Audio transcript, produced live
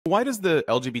Why does the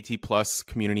LGBT plus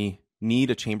community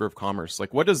need a chamber of commerce?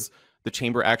 Like, what does the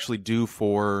chamber actually do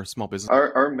for small business?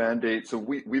 Our mandate, so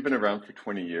we've been around for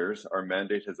 20 years. Our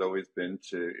mandate has always been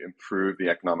to improve the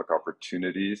economic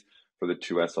opportunities for the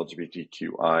 2S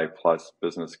LGBTQI plus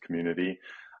business community,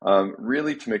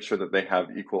 really to make sure that they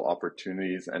have equal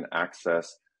opportunities and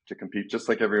access to compete just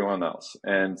like everyone else.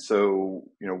 And so,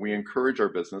 we encourage our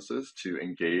businesses to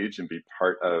engage and be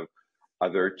part of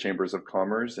other chambers of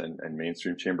commerce and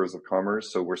mainstream chambers of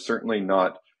commerce. So we're certainly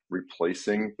not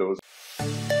replacing those.